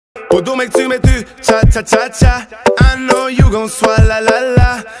Och du mets tu cha-cha-cha-cha. I know you gon' swalla la la.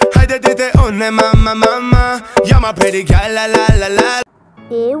 Haydi dite onne mama. You're my pretty girl la la la la.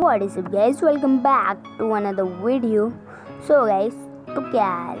 Hey, what is up guys, welcome back to another video. So guys, तो क्या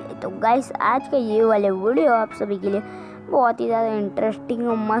हाल है। तो guys आज का ये वाले video आप सभी के लिए बहुत ही ज़्यादा इंटरेस्टिंग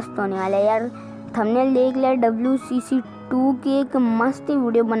और मस्त होने वाला है यार। थंबनेल देख लिया, WCC-2 की एक मस्त ही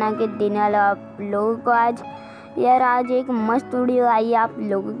वीडियो बना के देने वाला आप लोगों को आज। यार आज एक मस्त वीडियो आई है आप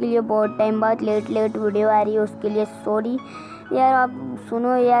लोगों के लिए, बहुत टाइम बाद लेट वीडियो आ रही है, उसके लिए सॉरी यार। आप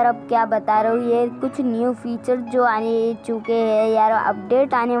सुनो यार, अब क्या बता रहा हूँ, ये कुछ न्यू फीचर जो आने चुके हैं यार,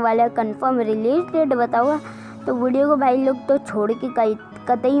 अपडेट आने वाला है, कंफर्म रिलीज डेट बताऊँगा। तो वीडियो को भाई लोग तो छोड़ के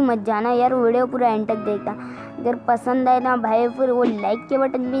कतई मत जाना यार, वीडियो पूरा एंड तक देखना। अगर पसंद आए ना भाई फिर वो लाइक के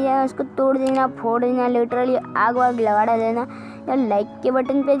बटन भी है उसको तोड़ देना, फोड़ देना, लिटरली आग वाग लगा देना यार। लाइक के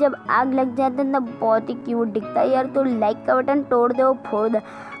बटन पे जब आग लग जाता है तब बहुत ही क्यूट दिखता है यार। तो लाइक का बटन तोड़ दो, फोड़ दो।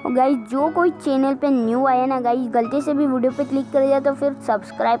 और गाइस जो कोई चैनल पे न्यू आया ना गाइस, गलती से भी वीडियो पे क्लिक कर दिया तो फिर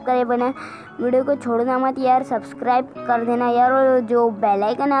सब्सक्राइब करे बना, वीडियो को छोड़ना मत यार, सब्सक्राइब कर देना यार। और जो बेल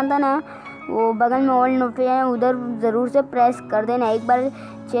आइकन आता ना वो बगल में ऑल नोटिफिकेशन उधर ज़रूर से प्रेस कर देना। एक बार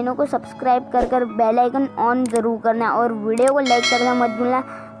चैनल को सब्सक्राइब कर बेल आइकन ऑन ज़रूर करना और वीडियो को लाइक करना मत भूलना।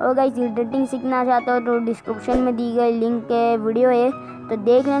 और गाइस एडिटिंग सीखना चाहते हो तो डिस्क्रिप्शन में दी गई लिंक के वीडियो है तो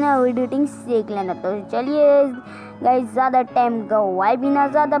देख लेना और एडिटिंग सीख लेना। तो चलिए गाइस ज़्यादा टाइम गवाए बिना,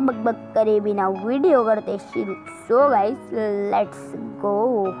 ज़्यादा बकबक करे बिना वीडियो करते शुरू। So guys let's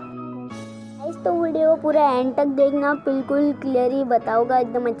go. तो वीडियो पूरा एंड तक देखना, बिल्कुल क्लियर ही बताऊंगा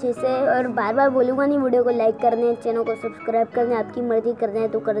एकदम अच्छे से, और बार बार बोलूँगा नहीं। वीडियो को लाइक करने, चैनल को सब्सक्राइब करने, आपकी मर्जी करना है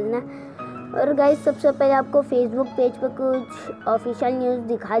तो कर देना। और गाइस सबसे पहले आपको फेसबुक पेज पर कुछ ऑफिशियल न्यूज़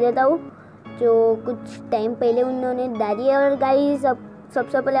दिखा देता हूँ जो कुछ टाइम पहले उन्होंने डाली है। और गाइस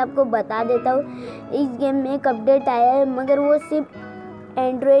सबसे पहले आपको बता देता हूँ, इस गेम में एक अपडेट आया है मगर वो सिर्फ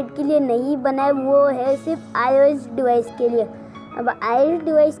एंड्रॉयड के लिए नहीं बना है, वो है सिर्फ iOS डिवाइस के लिए। अब iOS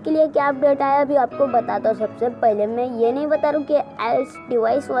डिवाइस के लिए क्या अपडेट आया अभी आपको बताता हूँ। सबसे पहले मैं ये नहीं बता रहा हूँ कि iOS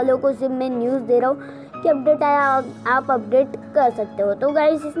डिवाइस वालों को सिर्फ मैं न्यूज़ दे रहा हूँ कि अपडेट आया, आप अपडेट कर सकते हो। तो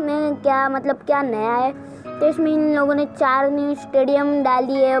गाइस इसमें क्या मतलब क्या नया है, तो इसमें इन लोगों ने 4 न्यू स्टेडियम डाल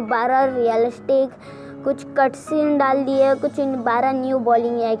दिए, 12 रियलिस्टिक, कुछ कट सीन डाल दिए, कुछ 12 न्यू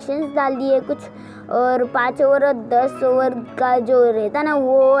बॉलिंग एक्शंस डाल दिए, कुछ और 5 ओवर और 10 ओवर का जो रहता ना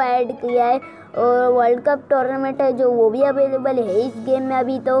वो ऐड किया है। और वर्ल्ड कप टूर्नामेंट है जो वो भी अवेलेबल है इस गेम में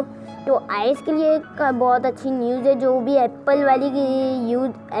अभी। तो iOS के लिए एक बहुत अच्छी न्यूज़ है, जो भी एप्पल वाली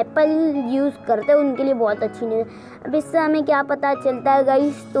एप्पल यूज़ करते हैं उनके लिए बहुत अच्छी न्यूज़। अब इससे हमें क्या पता चलता है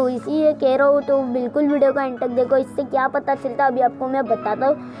गाइस, तो इसी कह रहा हूँ, तो बिल्कुल वीडियो का एंड तक देखो। इससे क्या पता चलता है अभी आपको मैं बताता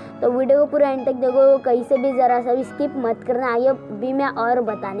हूँ, तो वीडियो को पूरा एंड तक देखो, कहीं से भी ज़रा सा भी स्किप मत करना। आइए अभी मैं और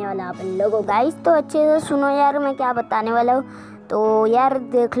बताने वाला आप लोगों गाइस, तो अच्छे से सुनो यार मैं क्या बताने वाला हूँ। तो यार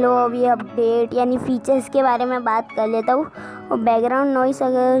देख लो अभी अपडेट यानी फीचर्स के बारे में बात कर लेता हूँ। और बैकग्राउंड नॉइस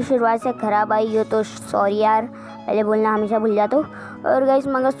अगर शुरुआत से ख़राब आई हो तो सॉरी यार, पहले बोलना हमेशा भूल जाता हूँ। और गाइस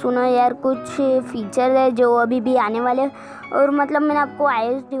मगर सुनो यार, कुछ फीचर है जो अभी भी आने वाले हैं। और मतलब मैंने आपको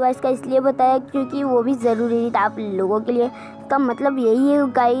iOS डिवाइस का इसलिए बताया क्योंकि वो भी ज़रूरी था आप लोगों के लिए। इसका मतलब यही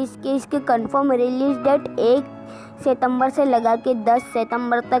है गाइस कि इसके कंफर्म रिलीज डेट 1 सितंबर से लगा के 10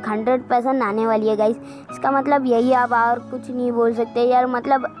 सितंबर तक 100% आने वाली है गाइस। इसका मतलब यही है, आप और कुछ नहीं बोल सकते यार।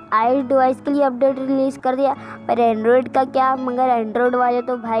 मतलब iOS डिवाइस के लिए अपडेट रिलीज़ कर दिया, पर एंड्रॉयड का क्या, मगर एंड्रॉयड वाले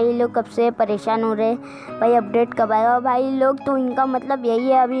तो भाई लोग कब से परेशान हो रहे हैं भाई, अपडेट कब आएगा भाई लोग। तो इनका मतलब यही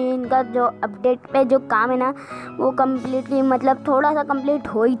है, अभी इनका जो अपडेट पे जो काम है ना वो कम्प्लीटली मतलब थोड़ा सा कंप्लीट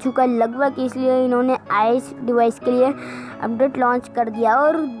हो ही चुका है लगभग, इसलिए इन्होंने iOS डिवाइस के लिए अपडेट लॉन्च कर दिया।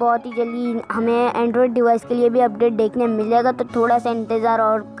 और बहुत ही जल्दी हमें एंड्रॉयड डिवाइस के लिए भी अपडेट देखने मिलेगा, तो थोड़ा सा इंतज़ार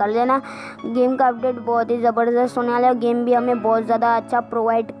और कर लेना। गेम का अपडेट बहुत ही ज़बरदस्त होने वाला है, गेम भी हमें बहुत ज़्यादा अच्छा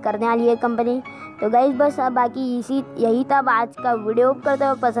प्रोवाइड करने वाली है कंपनी। तो गाइस बस बाकी यही था आज का वीडियो। करते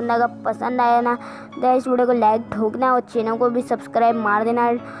हो पसंद आया ना तो इस वीडियो को लाइक ठोकना और चैनल को भी सब्सक्राइब मार देना।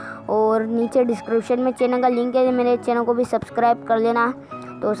 और नीचे डिस्क्रिप्शन में चैनल का लिंक है, मेरे चैनल को भी सब्सक्राइब कर लेना।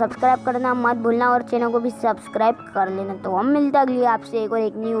 तो सब्सक्राइब करना मत भूलना और चैनल को भी सब्सक्राइब कर लेना। तो हम मिलते हैं अगली आपसे एक और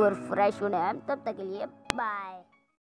एक न्यू और फ्रेश वीडियो, तब तक के लिए बाय।